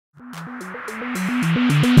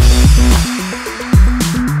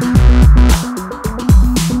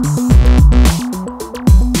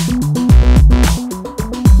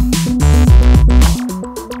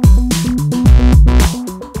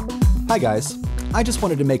guys, I just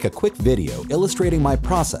wanted to make a quick video illustrating my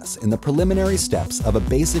process in the preliminary steps of a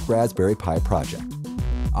basic Raspberry Pi project.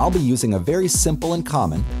 I'll be using a very simple and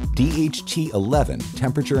common DHT11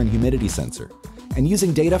 temperature and humidity sensor, and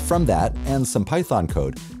using data from that and some Python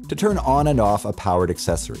code to turn on and off a powered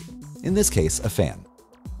accessory, in this case a fan.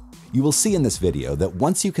 You will see in this video that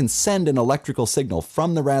once you can send an electrical signal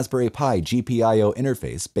from the Raspberry Pi GPIO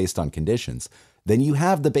interface based on conditions, then you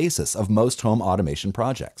have the basis of most home automation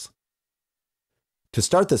projects. To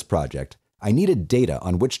start this project, I needed data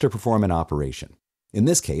on which to perform an operation. In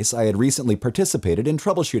this case, I had recently participated in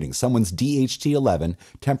troubleshooting someone's DHT11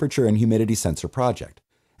 temperature and humidity sensor project,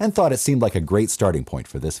 and thought it seemed like a great starting point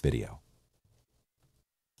for this video.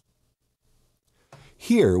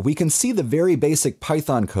 Here, we can see the very basic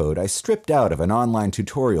Python code I stripped out of an online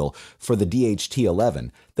tutorial for the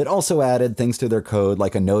DHT11 that also added things to their code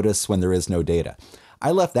like a notice when there is no data.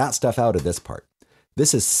 I left that stuff out of this part.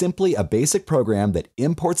 This is simply a basic program that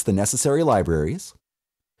imports the necessary libraries,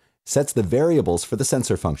 sets the variables for the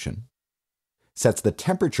sensor function, sets the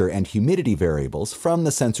temperature and humidity variables from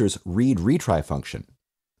the sensor's read-retry function,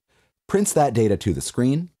 prints that data to the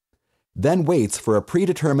screen, then waits for a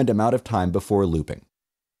predetermined amount of time before looping.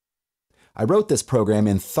 I wrote this program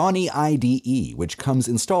in Thonny IDE, which comes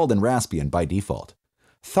installed in Raspbian by default.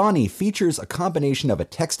 Thonny features a combination of a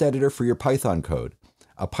text editor for your Python code,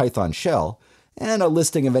 a Python shell, and a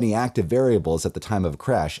listing of any active variables at the time of a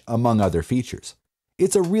crash, among other features.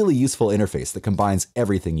 It's a really useful interface that combines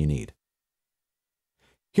everything you need.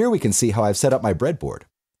 Here we can see how I've set up my breadboard.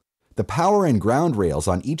 The power and ground rails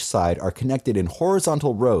on each side are connected in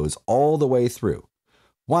horizontal rows all the way through,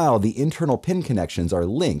 while the internal pin connections are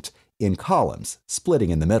linked in columns,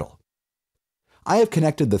 splitting in the middle. I have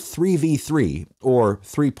connected the 3v3 or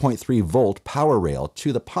 3.3 volt power rail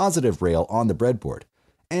to the positive rail on the breadboard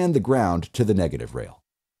and the ground to the negative rail.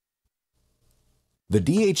 The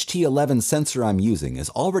DHT11 sensor I'm using is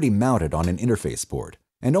already mounted on an interface board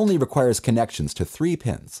and only requires connections to 3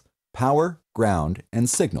 pins: power, ground, and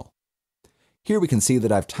signal. Here we can see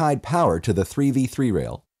that I've tied power to the 3v3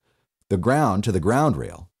 rail, the ground to the ground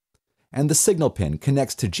rail, and the signal pin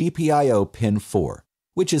connects to GPIO pin 4,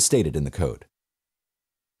 which is stated in the code.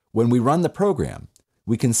 When we run the program,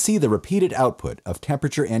 we can see the repeated output of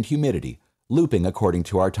temperature and humidity looping according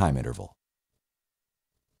to our time interval.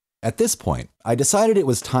 At this point, I decided it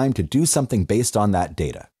was time to do something based on that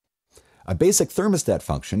data. A basic thermostat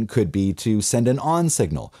function could be to send an on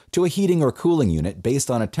signal to a heating or cooling unit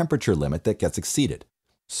based on a temperature limit that gets exceeded.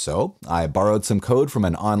 So I borrowed some code from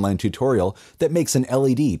an online tutorial that makes an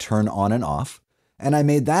LED turn on and off, and I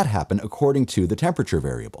made that happen according to the temperature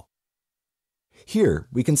variable. Here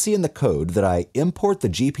we can see in the code that I import the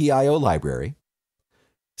GPIO library,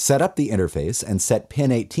 set up the interface and set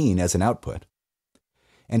pin 18 as an output,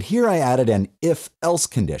 and here I added an if-else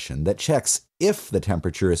condition that checks if the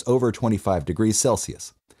temperature is over 25 degrees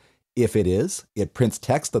Celsius. If it is, it prints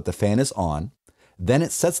text that the fan is on. Then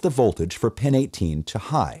it sets the voltage for pin 18 to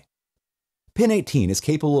high. Pin 18 is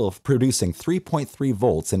capable of producing 3.3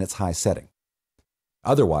 volts in its high setting.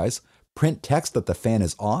 Otherwise, print text that the fan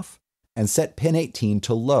is off and set pin 18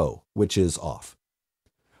 to low, which is off.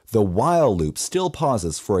 The while loop still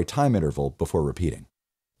pauses for a time interval before repeating.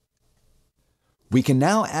 We can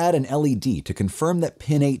now add an LED to confirm that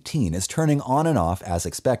pin 18 is turning on and off as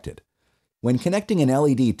expected. When connecting an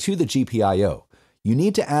LED to the GPIO, you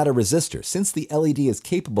need to add a resistor since the LED is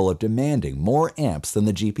capable of demanding more amps than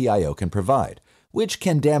the GPIO can provide, which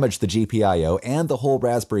can damage the GPIO and the whole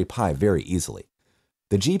Raspberry Pi very easily.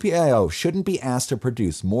 The GPIO shouldn't be asked to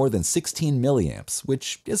produce more than 16 milliamps,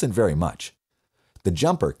 which isn't very much. The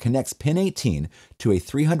jumper connects pin 18 to a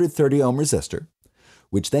 330 ohm resistor,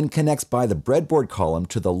 which then connects by the breadboard column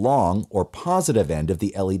to the long or positive end of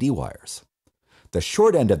the LED wires. The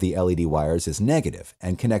short end of the LED wires is negative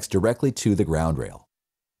and connects directly to the ground rail.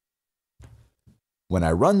 When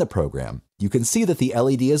I run the program, you can see that the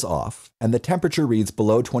LED is off and the temperature reads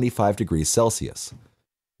below 25 degrees Celsius.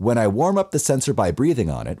 When I warm up the sensor by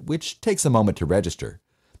breathing on it, which takes a moment to register,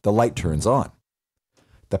 the light turns on.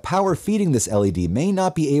 The power feeding this LED may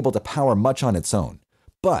not be able to power much on its own,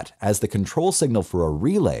 but as the control signal for a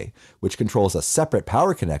relay, which controls a separate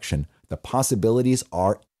power connection, the possibilities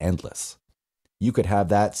are endless. You could have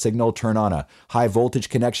that signal turn on a high voltage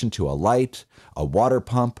connection to a light, a water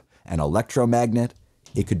pump, an electromagnet.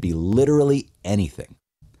 It could be literally anything.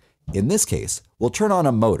 In this case, we'll turn on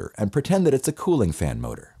a motor and pretend that it's a cooling fan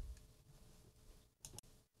motor.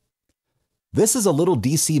 This is a little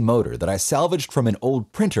DC motor that I salvaged from an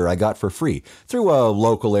old printer I got for free through a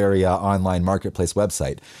local area online marketplace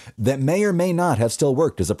website that may or may not have still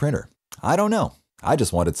worked as a printer. I don't know. I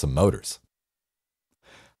just wanted some motors.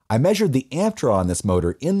 I measured the amp draw on this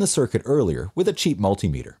motor in the circuit earlier with a cheap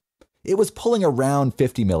multimeter. It was pulling around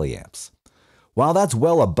 50 milliamps. While that's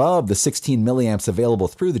well above the 16 milliamps available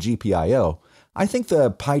through the GPIO, I think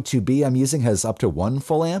the Pi2B I'm using has up to 1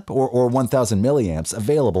 full amp or 1000 milliamps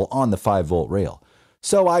available on the 5-volt rail.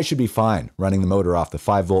 So I should be fine running the motor off the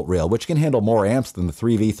 5-volt rail, which can handle more amps than the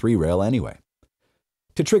 3V3 rail anyway.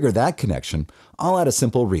 To trigger that connection, I'll add a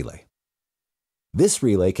simple relay. This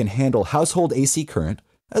relay can handle household AC current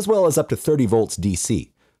as well as up to 30 volts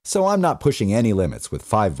DC, so I'm not pushing any limits with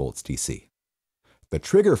 5 volts DC. The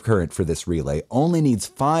trigger current for this relay only needs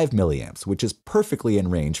 5 milliamps, which is perfectly in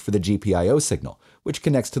range for the GPIO signal, which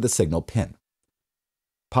connects to the signal pin.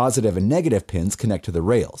 Positive and negative pins connect to the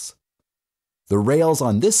rails. The rails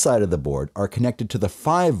on this side of the board are connected to the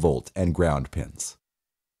 5-volt and ground pins.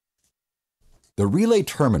 The relay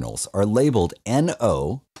terminals are labeled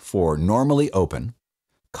NO for normally open,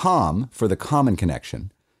 COM for the common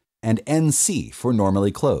connection, and NC for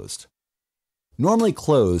normally closed. Normally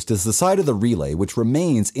closed is the side of the relay which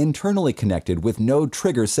remains internally connected with no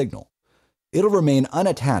trigger signal. It'll remain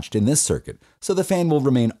unattached in this circuit, so the fan will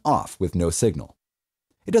remain off with no signal.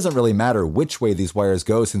 It doesn't really matter which way these wires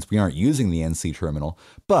go since we aren't using the NC terminal,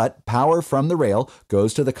 but power from the rail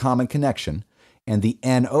goes to the common connection, and the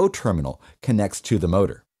NO terminal connects to the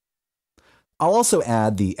motor. I'll also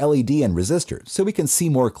add the LED and resistor so we can see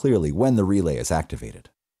more clearly when the relay is activated.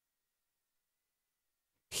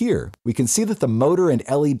 Here, we can see that the motor and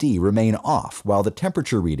LED remain off while the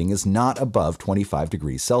temperature reading is not above 25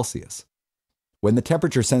 degrees Celsius. When the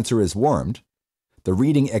temperature sensor is warmed, the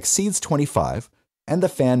reading exceeds 25 and the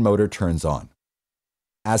fan motor turns on.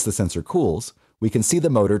 As the sensor cools, we can see the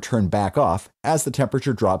motor turn back off as the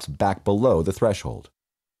temperature drops back below the threshold.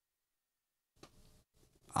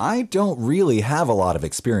 I don't really have a lot of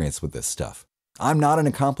experience with this stuff. I'm not an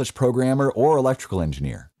accomplished programmer or electrical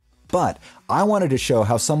engineer. But I wanted to show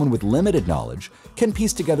how someone with limited knowledge can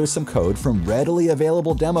piece together some code from readily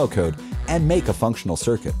available demo code and make a functional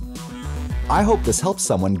circuit. I hope this helps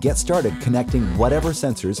someone get started connecting whatever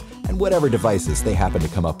sensors and whatever devices they happen to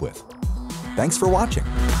come up with. Thanks for watching.